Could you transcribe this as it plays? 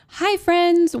Hi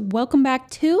friends, welcome back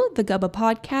to the Gubba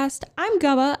Podcast. I'm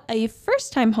Gubba, a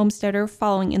first-time homesteader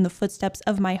following in the footsteps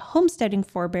of my homesteading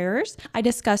forebearers. I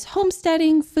discuss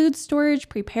homesteading, food storage,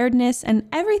 preparedness, and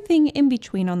everything in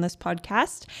between on this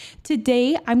podcast.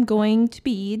 Today, I'm going to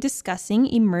be discussing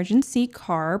emergency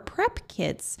car prep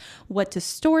kits, what to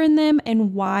store in them,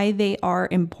 and why they are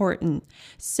important.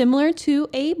 Similar to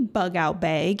a bug out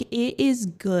bag, it is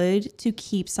good to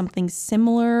keep something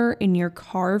similar in your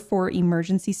car for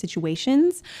emergency situations.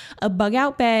 A bug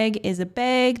out bag is a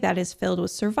bag that is filled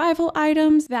with survival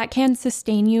items that can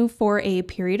sustain you for a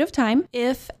period of time.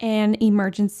 If an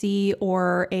emergency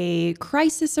or a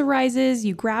crisis arises,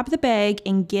 you grab the bag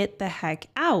and get the heck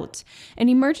out. An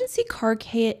emergency car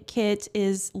kit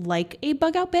is like a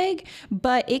bug out bag,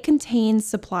 but it contains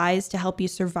supplies to help you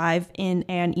survive in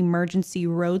an emergency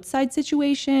roadside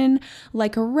situation,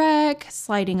 like a wreck,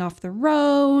 sliding off the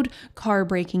road, car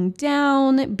breaking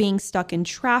down, being stuck in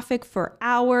traffic for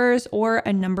hours, or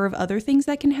a number of other things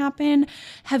that can happen.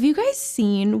 Have you guys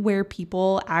seen where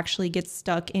people actually get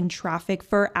stuck in traffic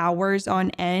for hours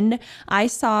on end? I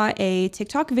saw a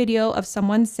TikTok video of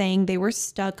someone saying they were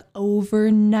stuck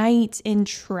overnight in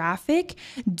traffic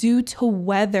due to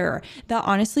weather. That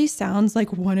honestly sounds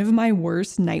like one of my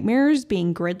worst nightmares,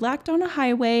 being gridlocked on a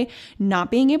highway,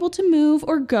 not being able to move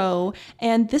or go.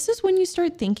 And this is when you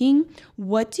start thinking,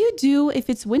 what do you do if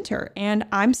it's winter and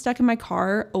I'm stuck in my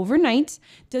car overnight?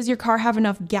 Does your car have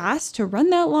enough gas to run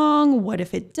that long? What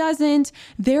if it doesn't?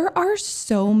 There are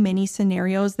so many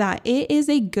scenarios that it is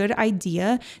a good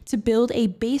idea to build a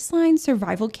baseline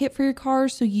survival kit for your car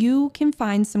so you can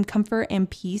find some comfort and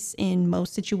peace in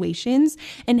most situations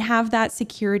and have that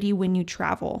security when you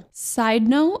travel. Side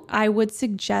note, I would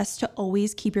suggest to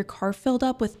always keep your car filled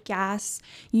up with gas.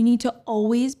 You need to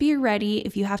always be ready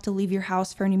if you have to leave your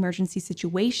house for an emergency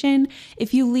situation.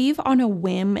 If you leave on a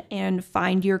whim and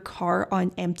find your car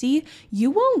on empty,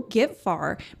 you won't get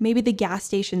far. Maybe the gas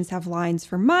stations have lines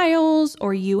for miles,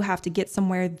 or you have to get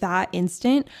somewhere that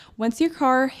instant. Once your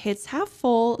car hits half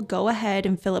full, go ahead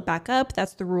and fill it back up.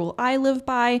 That's the rule I live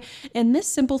by, and this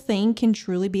simple thing can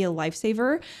truly be a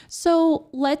lifesaver. So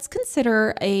let's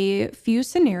consider a few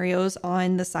scenarios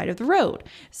on the side of the road.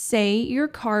 Say your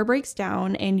car breaks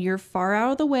down and you're far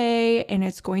out of the way and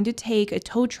it's going to take a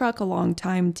tow truck a long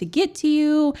time to get to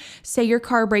you. Say your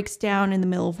car breaks down in the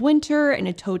middle of winter and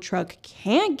a tow truck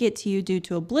can't get to you due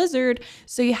to a blizzard,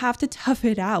 so you have to tough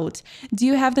it out. Do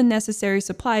you have the necessary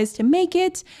supplies to make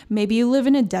it? Maybe you live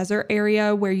in a desert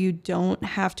area where you don't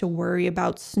have to worry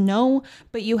about snow,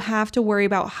 but you have to worry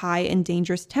about high and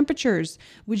dangerous temperatures.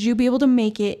 Would you be able to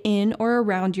make it in or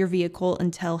around your vehicle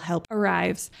until help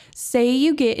arrives? Say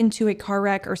you get into a car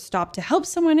wreck or stop to help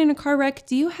someone in a car wreck.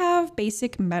 Do you have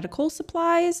basic medical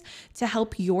supplies to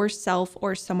help yourself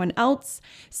or someone else?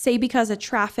 Say because of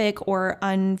traffic or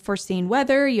unforeseen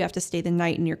weather, you have to stay the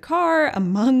night in your car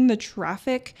among the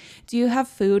traffic. Do you have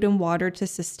food and water to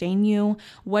sustain you?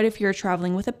 What if you're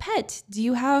traveling with a pet? Do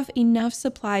you have enough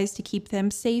supplies to keep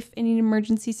them safe in an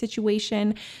emergency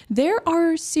situation? There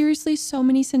are seriously so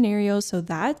many scenarios, so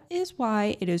that is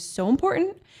why it is so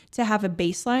important to have a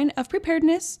baseline of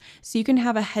preparedness so you can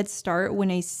have a head start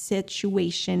when a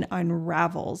situation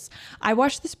unravels. I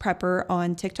watched this prepper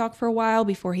on TikTok for a while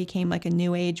before he came like a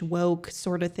new age woke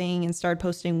sort of thing and started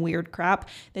posting weird crap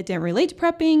that didn't relate to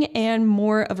prepping and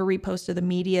more of a repost of the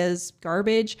media's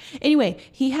garbage. Anyway,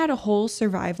 he had a whole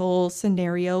survival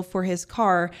scenario for his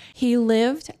car. He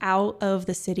lived out of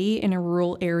the city in a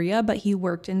rural area, but he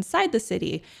worked inside the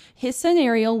city. His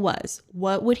scenario was,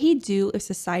 what would he do if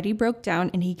society broke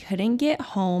down and he couldn't get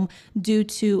home due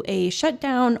to a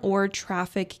shutdown or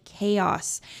traffic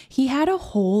chaos? He had a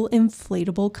whole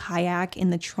inflatable kayak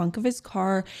in the trunk of his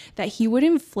car that he would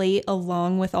inflate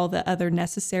along with all the other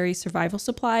necessary survival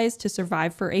supplies to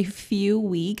survive for a few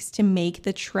weeks to make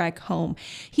the trek home.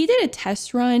 He did a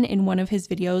test run in one of his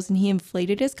videos and he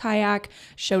inflated his kayak,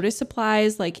 showed his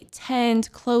supplies like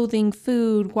tent, clothing,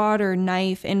 food, water,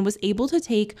 knife, and was able to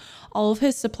take all of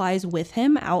his supplies with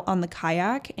him out on the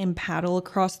kayak and paddle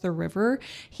across the river.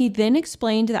 He then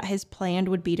explained that his plan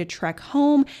would be to trek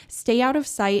home, stay out of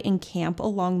sight, and camp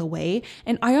along the way.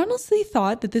 And I honestly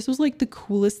thought that this was like the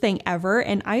coolest thing ever.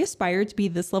 And I aspire to be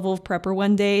this level of prepper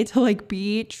one day, to like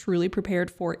be truly prepared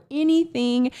for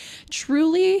anything.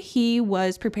 Truly, he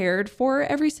was prepared for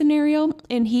every scenario.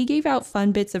 And he gave out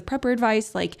fun bits of prepper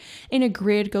advice, like in a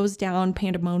grid goes down,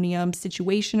 pandemonium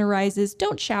situation arises,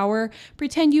 don't shower,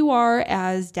 pretend you are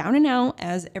as down and out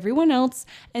as everyone else.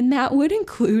 And that would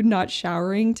include not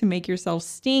showering to make yourself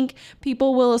stink.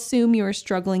 People will assume you are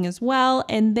struggling as well,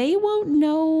 and they won't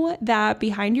know that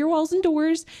behind your walls and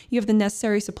doors, you have the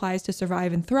necessary supplies to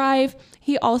survive and thrive. survive.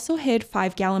 He also hid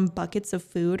 5-gallon buckets of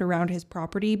food around his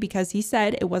property because he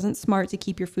said it wasn't smart to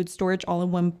keep your food storage all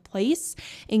in one place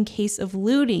in case of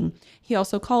looting. He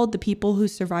also called the people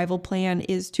whose survival plan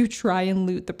is to try and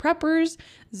loot the preppers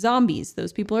zombies.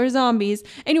 Those people are zombies.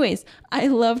 Anyways, I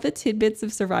love the tidbits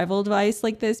of survival advice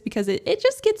like this because it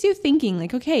just gets you thinking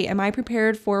like, okay, am I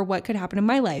prepared for what could happen in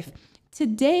my life?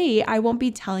 Today, I won't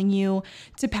be telling you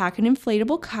to pack an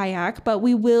inflatable kayak, but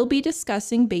we will be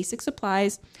discussing basic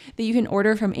supplies that you can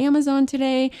order from Amazon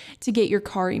today to get your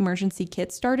car emergency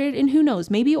kit started. And who knows,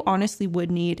 maybe you honestly would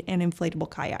need an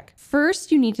inflatable kayak.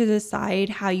 First, you need to decide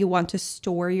how you want to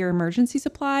store your emergency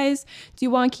supplies. Do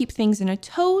you want to keep things in a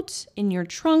tote, in your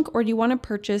trunk, or do you want to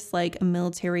purchase like a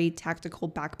military tactical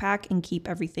backpack and keep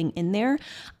everything in there?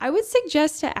 I would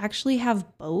suggest to actually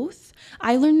have both.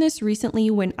 I learned this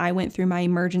recently when I went through my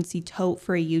emergency tote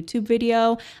for a YouTube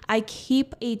video. I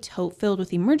keep a tote filled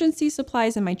with emergency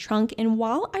supplies in my trunk, and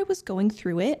while I was going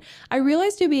through it, I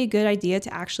realized it would be a good idea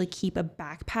to actually keep a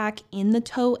backpack in the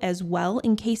tote as well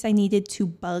in case I needed to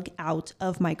bug out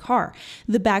of my car.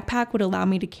 The backpack would allow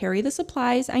me to carry the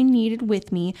supplies I needed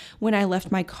with me when I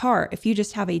left my car. If you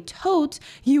just have a tote,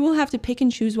 you will have to pick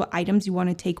and choose what items you want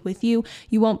to take with you.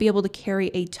 You won't be able to carry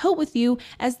a tote with you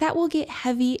as that will get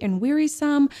heavy and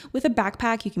wearisome. With a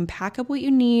backpack, you can pack up what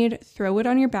you need, throw it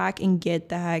on your back, and get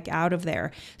the heck out of there.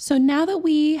 So now that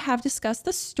we have discussed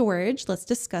the storage, let's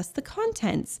discuss the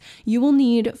contents. You will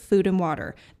need food and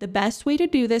water. The best way to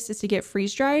do this is to get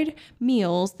freeze-dried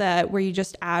meals where you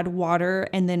just add water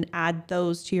and then add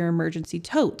those to your emergency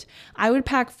tote. I would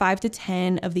pack 5 to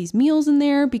 10 of these meals in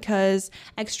there because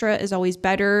extra is always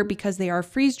better because they are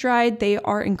freeze-dried. They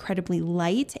are incredibly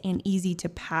light and easy to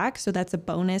pack, so that's a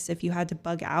bonus if you had to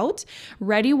bug out.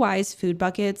 ReadyWise food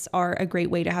buckets are a great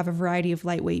way to have a variety of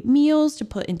lightweight meals to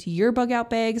put into your bug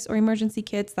out bags or emergency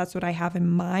kits. That's what I have in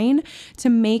mine. To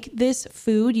make this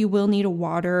food, you will need a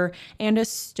water and a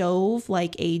stove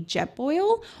like a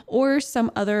Jetboil or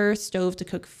some other stove to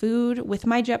cook food. With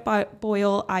my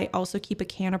Jetboil, I also keep a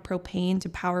can of propane to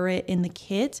power it in the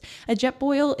kit. A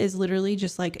Jetboil is literally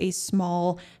just like a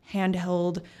small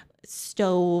handheld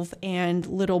stove and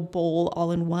little bowl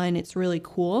all in one. It's really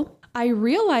cool. I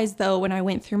realized though when I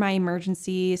went through my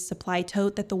emergency supply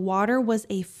tote that the water was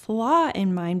a flaw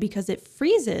in mine because it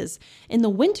freezes in the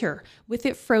winter. With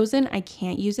it frozen, I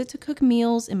can't use it to cook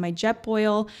meals in my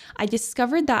Jetboil. I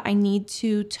discovered that I need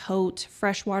to tote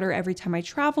fresh water every time I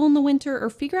travel in the winter or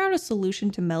figure out a solution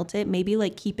to melt it, maybe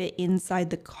like keep it inside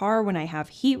the car when I have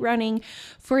heat running.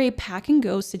 For a pack and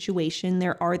go situation,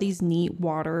 there are these neat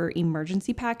water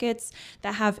emergency packets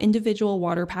that have individual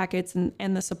water packets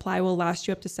and the supply will last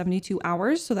you up to 72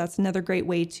 hours. So that's another great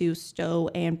way to stow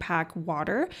and pack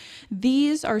water.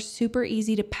 These are super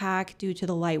easy to pack due to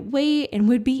the light weight and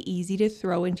would be easy to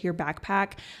throw into your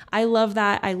backpack. I love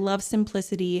that. I love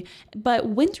simplicity, but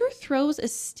winter throws a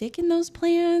stick in those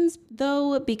plans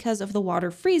though because of the water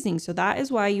freezing. So that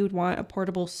is why you would want a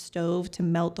portable stove to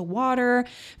melt the water.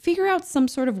 Figure out some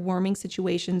sort of warming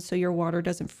situation so your water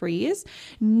doesn't freeze.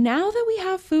 Now that we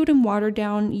have food and water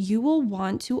down, you will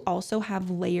want to also have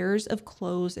layers of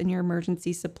clothes in your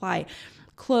emergency supply.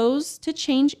 Clothes to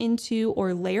change into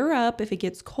or layer up if it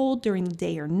gets cold during the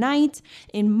day or night.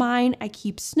 In mine, I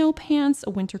keep snow pants,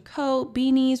 a winter coat,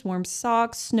 beanies, warm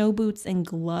socks, snow boots, and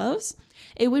gloves.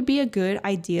 It would be a good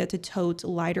idea to tote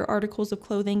lighter articles of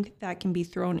clothing that can be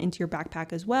thrown into your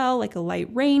backpack as well, like a light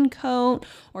raincoat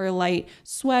or a light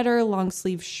sweater, long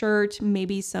sleeve shirt,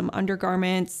 maybe some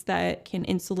undergarments that can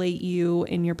insulate you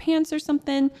in your pants or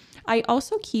something. I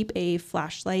also keep a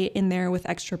flashlight in there with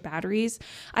extra batteries.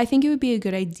 I think it would be a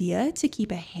good idea to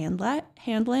keep a hand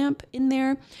lamp in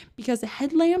there because a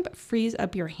headlamp frees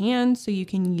up your hand so you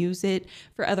can use it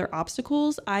for other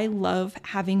obstacles. I love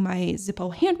having my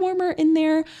Zippo hand warmer in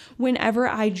there whenever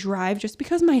I drive just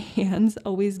because my hands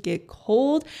always get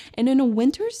cold. And in a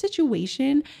winter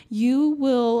situation, you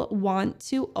will want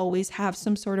to always have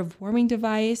some sort of warming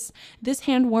device. This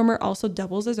hand warmer also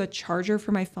doubles as a charger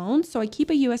for my phone, so I keep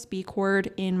a USB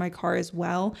cord in my car as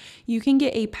well. You can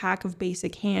get a pack of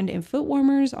basic hand and foot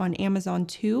warmers on Amazon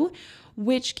too,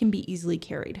 which can be easily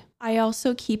carried. I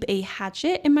also keep a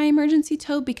hatchet in my emergency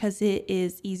tote because it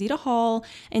is easy to haul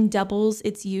and doubles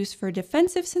its use for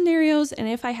defensive scenarios. And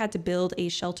if I had to build a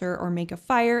shelter or make a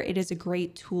fire, it is a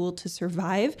great tool to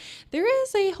survive. There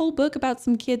is a whole book about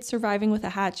some kids surviving with a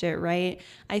hatchet, right?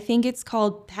 I think it's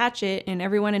called Hatchet, and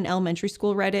everyone in elementary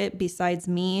school read it besides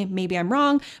me. Maybe I'm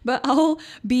wrong, but I'll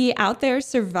be out there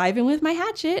surviving with my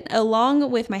hatchet. Along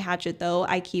with my hatchet though,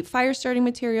 I keep fire starting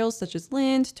materials such as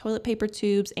lint, toilet paper, paper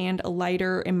tubes and a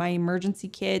lighter in my emergency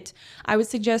kit. I would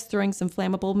suggest throwing some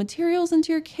flammable materials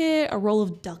into your kit. A roll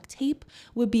of duct tape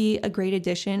would be a great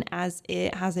addition as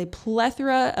it has a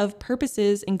plethora of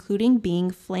purposes, including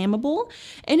being flammable.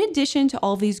 In addition to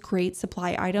all these great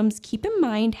supply items, keep in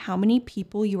mind how many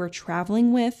people you are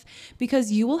traveling with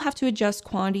because you will have to adjust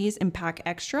quantities and pack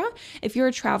extra. If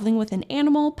you're traveling with an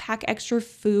animal, pack extra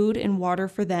food and water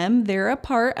for them. They're a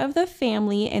part of the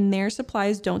family and their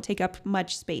supplies don't take up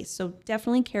much space. So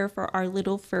definitely care for our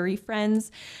little furry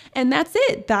friends. And that's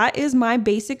it. That is my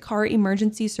basic car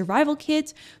emergency survival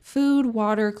kit: food,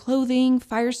 water, clothing,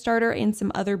 fire starter, and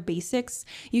some other basics.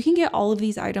 You can get all of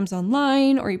these items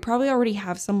online, or you probably already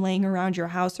have some laying around your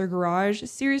house or garage.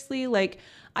 Seriously,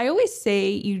 I always say,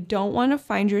 you don't want to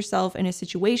find yourself in a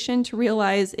situation to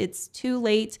realize it's too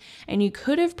late and you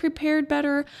could have prepared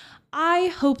better. I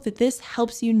hope that this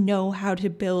helps you know how to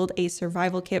build a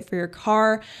survival kit for your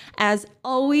car. As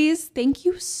always, thank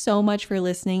you so much for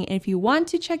listening. And if you want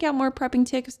to check out more prepping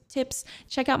tips,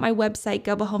 check out my website,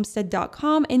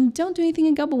 gubbahomestead.com, and don't do anything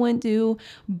a Gubba wouldn't do.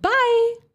 Bye!